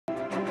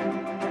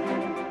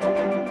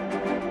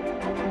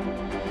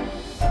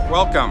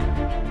Welcome.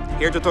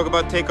 Here to talk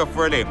about Takeoff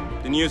Ready,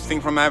 the newest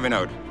thing from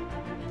Avinode.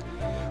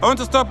 I want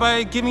to start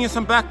by giving you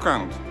some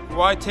background.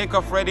 Why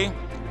Takeoff Ready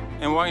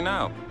and why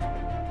now?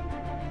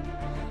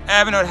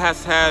 Avinode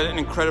has had an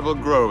incredible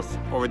growth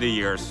over the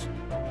years.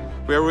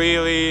 We are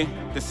really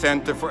the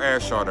center for air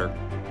charter.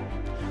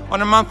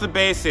 On a monthly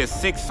basis,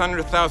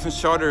 600,000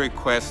 charter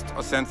requests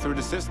are sent through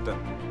the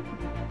system.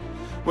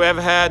 We have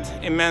had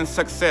immense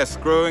success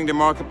growing the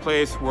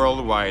marketplace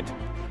worldwide,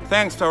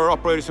 thanks to our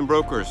operators and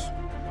brokers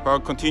who are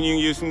continuing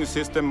using the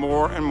system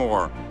more and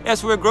more.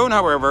 As we've grown,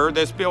 however,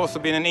 there's also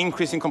been an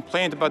increasing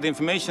complaint about the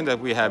information that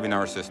we have in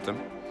our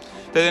system,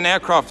 that an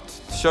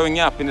aircraft showing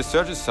up in the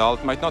search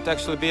result might not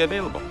actually be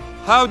available.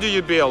 How do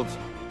you build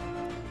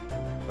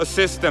a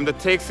system that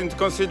takes into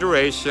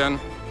consideration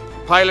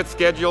pilot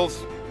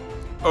schedules,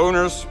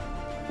 owners,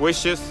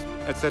 wishes,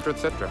 etc.,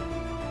 etc.?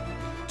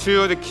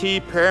 Two of the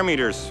key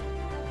parameters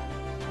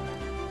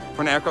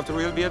for an aircraft to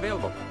really be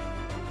available.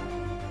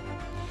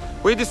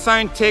 We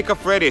designed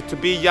Takeoff Ready to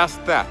be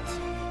just that,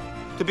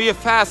 to be a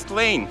fast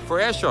lane for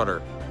air charter,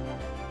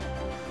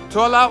 to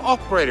allow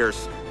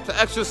operators to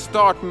actually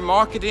start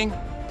marketing,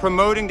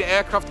 promoting the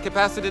aircraft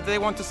capacity that they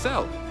want to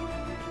sell,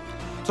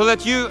 so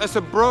that you as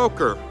a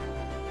broker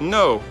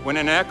know when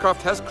an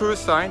aircraft has crew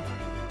assigned,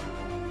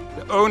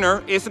 the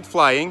owner isn't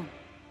flying,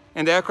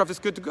 and the aircraft is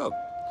good to go.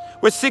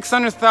 With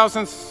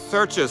 600,000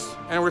 searches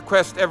and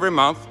requests every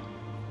month,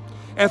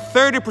 and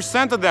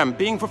 30% of them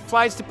being for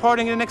flights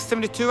departing in the next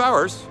 72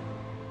 hours,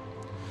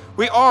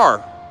 we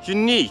are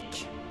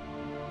unique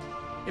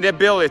in the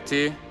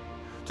ability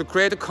to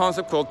create a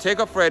concept called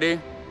Takeoff Ready,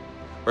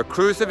 where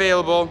crew is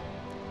available,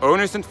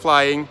 owner isn't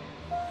flying,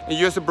 and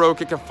you as a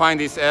broker can find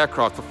these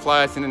aircraft for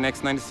flights in the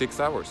next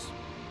 96 hours.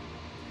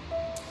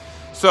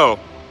 So,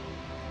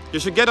 you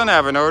should get on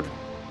Avinode,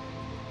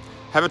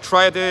 have a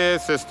try at the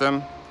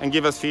system, and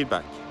give us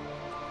feedback.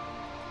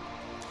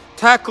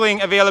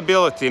 Tackling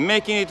availability,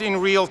 making it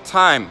in real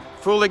time,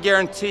 fully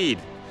guaranteed,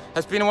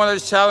 has been one of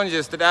the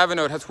challenges that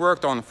Avinode has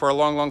worked on for a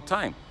long, long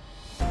time.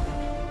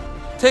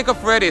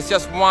 Takeoff Ready is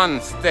just one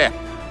step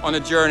on a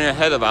journey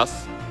ahead of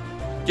us,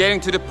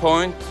 getting to the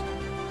point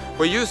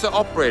where you as an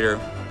operator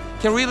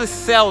can really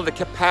sell the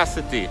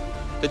capacity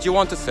that you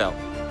want to sell.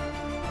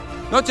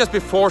 Not just be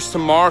forced to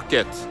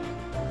market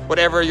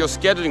whatever your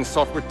scheduling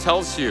software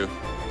tells you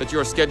that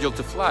you're scheduled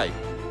to fly.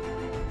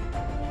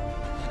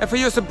 And for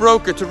you as a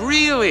broker to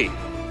really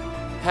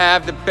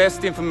have the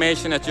best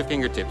information at your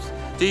fingertips,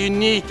 the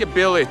unique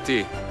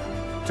ability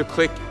to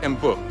click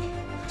and book.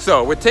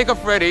 So with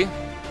Takeoff Ready,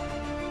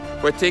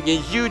 we're taking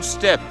a huge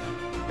step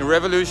in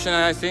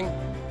revolutionizing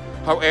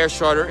how air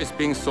charter is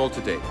being sold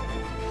today.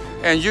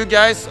 And you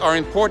guys are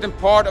an important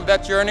part of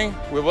that journey.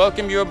 We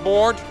welcome you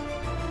aboard,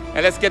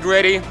 and let's get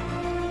ready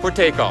for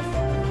takeoff.